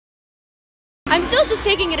I'm still just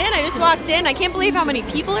taking it in. I just walked in. I can't believe how many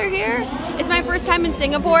people are here. It's my first time in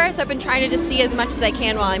Singapore, so I've been trying to just see as much as I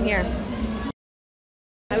can while I'm here.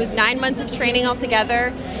 I was 9 months of training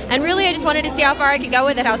altogether, and really I just wanted to see how far I could go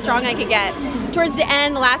with it, how strong I could get. Towards the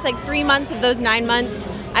end, the last 3 months of those 9 months,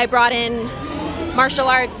 I brought in martial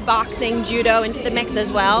arts, boxing, judo into the mix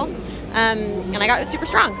as well, and I got super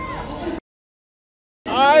strong.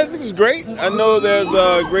 I think it's great. I know there's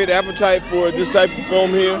a great appetite for this type of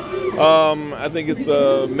film here. I think it's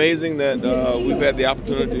amazing that we've had the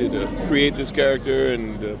opportunity to create this character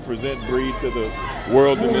and present Bree to the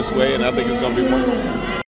world in this way, and I think it's going to be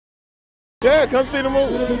wonderful. Yeah, come see the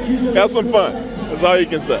movie. Have some fun. That's all you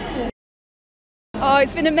can say. Oh,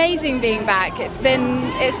 it's been amazing being back. It's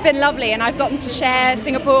been lovely, and I've gotten to share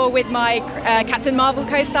Singapore with my Captain Mar-Vell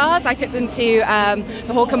co-stars. I took them to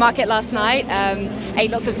the hawker market last night,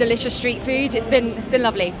 ate lots of delicious street food. It's been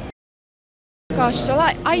lovely. Gosh, so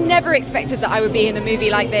I never expected that I would be in a movie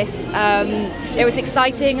like this. It was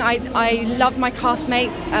exciting. I loved my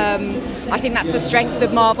castmates. I think that's the strength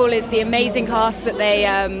of Mar-Vell, is the amazing cast that they,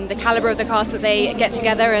 the caliber of the cast that they get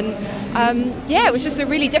together, and yeah, it was just a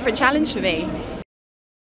really different challenge for me.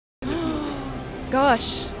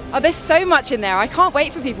 Gosh, oh, there's so much in there. I can't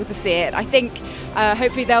wait for people to see it. I think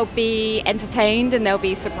hopefully they'll be entertained and they'll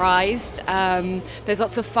be surprised. There's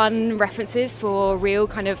lots of fun references for real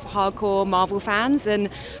kind of hardcore Mar-Vell fans, and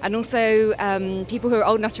also people who are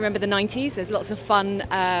old enough to remember the 90s. There's lots of fun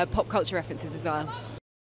pop culture references as well.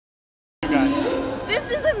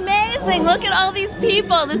 This is amazing. Look at all these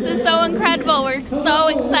people. This is so incredible. We're so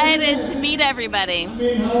excited to meet everybody.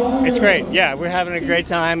 It's great. Yeah, we're having a great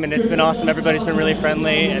time, and it's been awesome. Everybody's been really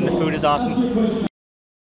friendly, and the food is awesome.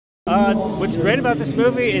 What's great about this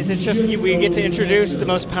movie is it's just we get to introduce the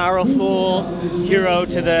most powerful hero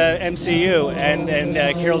to the MCU, and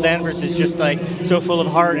Carol Danvers is just like so full of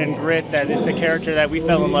heart and grit that it's a character that we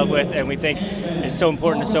fell in love with, and we think is so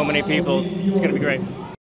important to so many people. It's going to be great.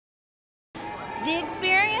 The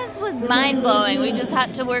experience was mind-blowing. We just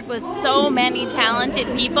had to work with so many talented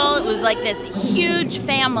people. It was like this huge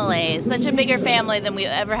family, such a bigger family than we've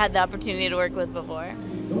ever had the opportunity to work with before.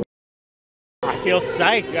 I feel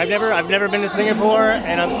psyched. I've never been to Singapore,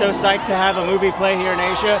 and I'm so psyched to have a movie play here in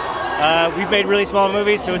Asia. We've made really small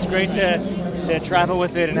movies, so it's great to travel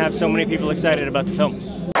with it and have so many people excited about the film.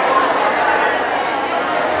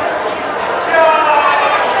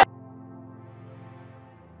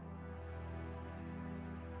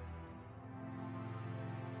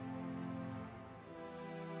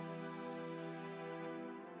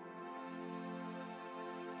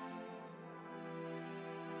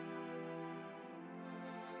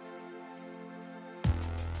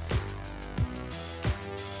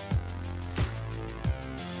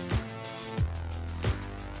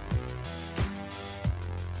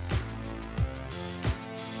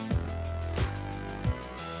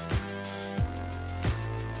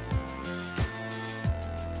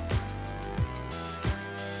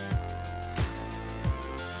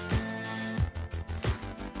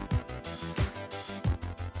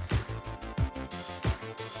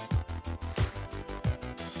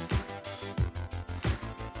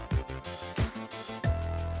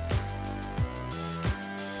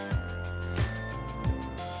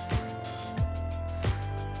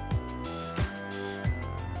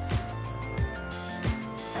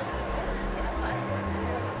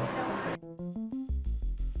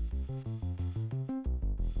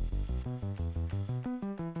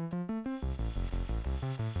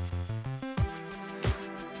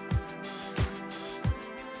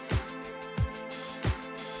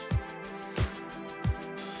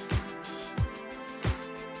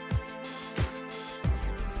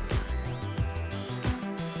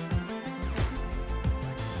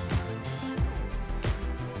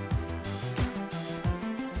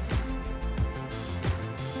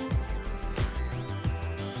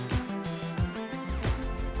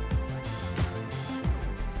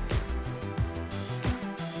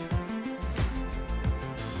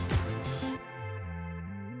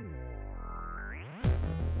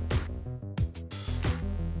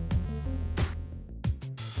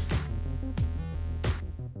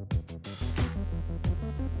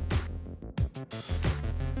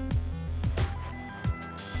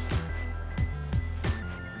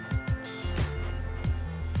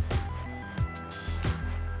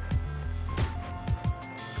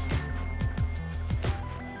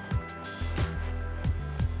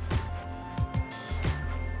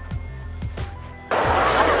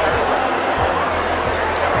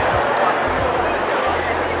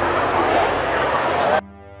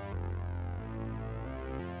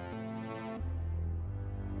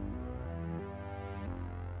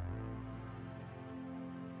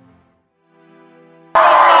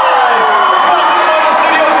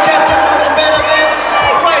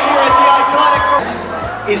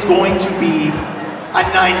 is going to be a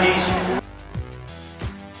 90s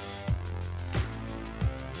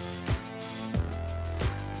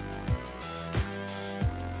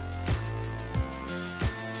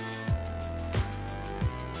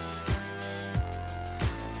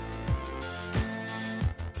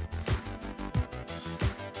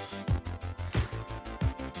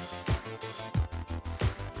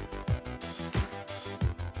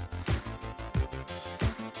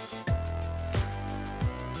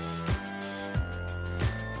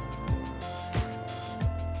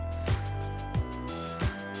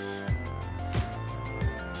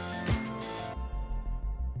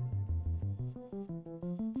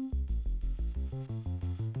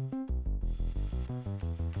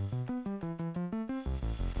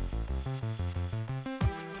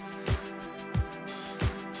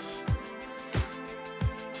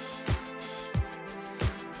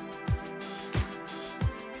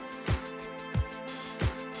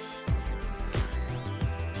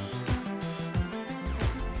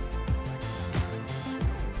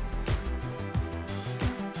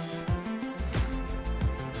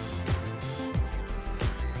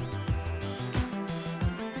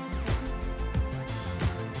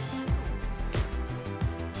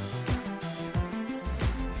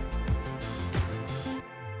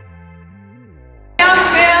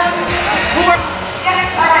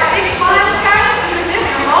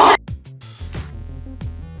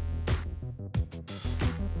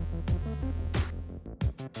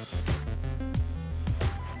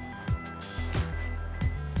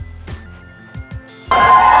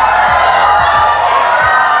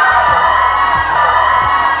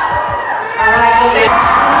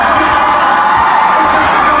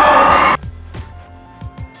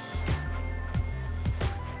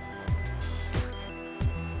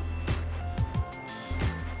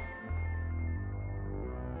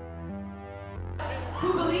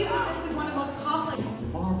who believes that this is one of the most complicated.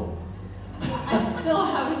 Captain Mar-Vell. I still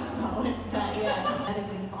haven't followed that yet. I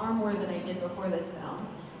think far more than I did before this film.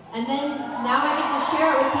 And then now I get to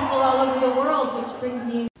share it with people all over the world, which brings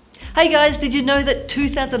me. Hey guys, did you know that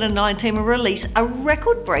 2019 will release a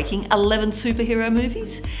record-breaking 11 superhero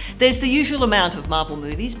movies? There's the usual amount of Marvel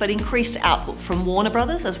movies, but increased output from Warner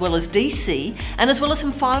Brothers as well as DC, and as well as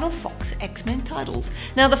some final Fox X-Men titles.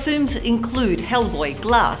 Now the films include Hellboy,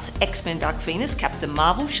 Glass, X-Men Dark Phoenix, Captain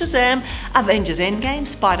Marvel, Shazam, Avengers Endgame,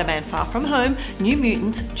 Spider-Man Far From Home, New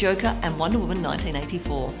Mutants, Joker, and Wonder Woman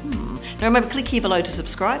 1984. Now remember, click here below to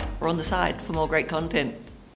subscribe or on the side for more great content.